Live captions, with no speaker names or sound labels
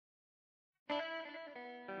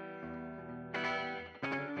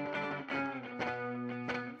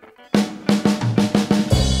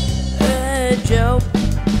Joe,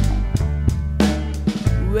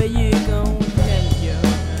 where you going, Joe?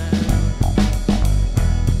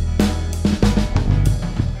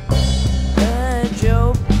 Hey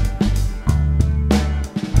Joe,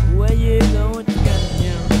 where you going,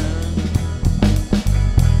 Joe?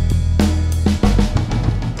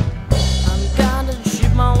 I'm gonna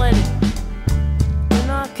shoot my lady, and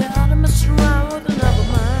I gotta mess around with another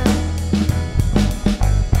man.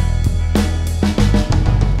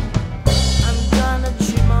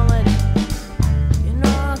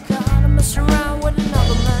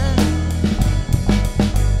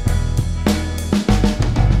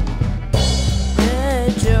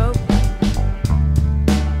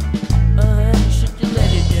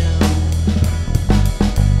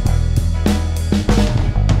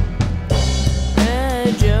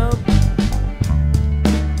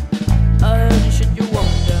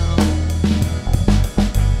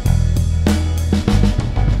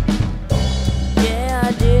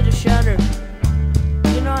 Shutter.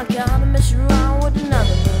 You know I gotta mess around with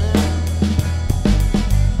another man.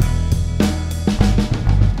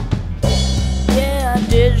 Yeah, I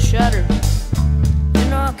did a shutter. You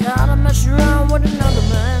know I gotta mess around with another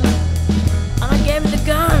man. And I gave it the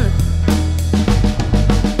gun.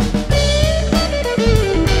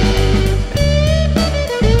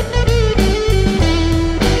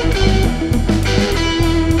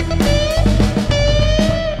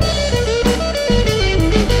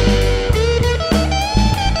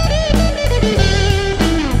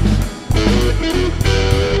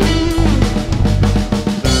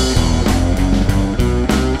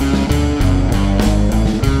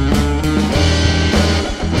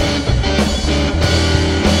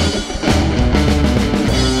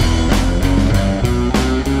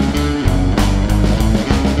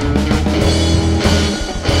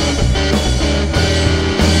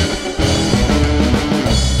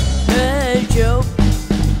 Joe,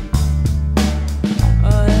 I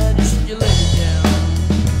had to shoot your lady down.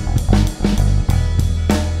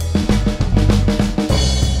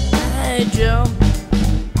 Hey Joe,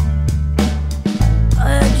 I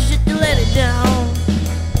had to shoot your lady down.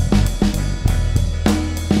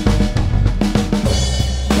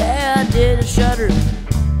 Yeah, I did a shutter.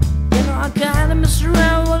 You know I kinda messed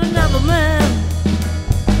around with another man.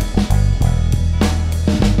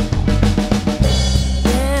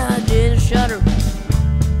 Shutter.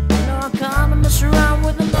 You know I kinda mess around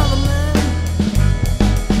with another man.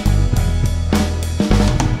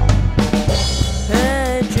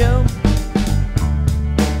 Hey Joe,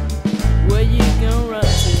 where you gonna run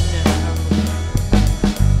to now?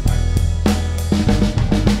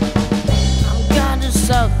 I'm going to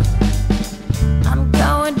south. I'm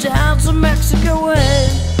going down to Mexico way.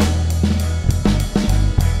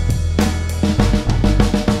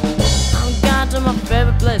 I'm going to my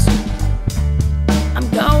favorite place. I'm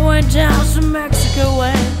going down to Mexico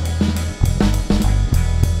way.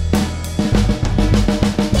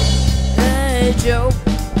 Hey Joe,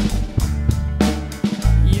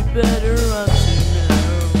 you better run to now.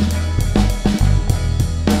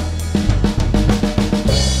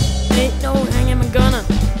 Ain't no hanging my gunner.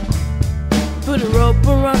 Put a rope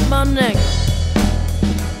around my neck.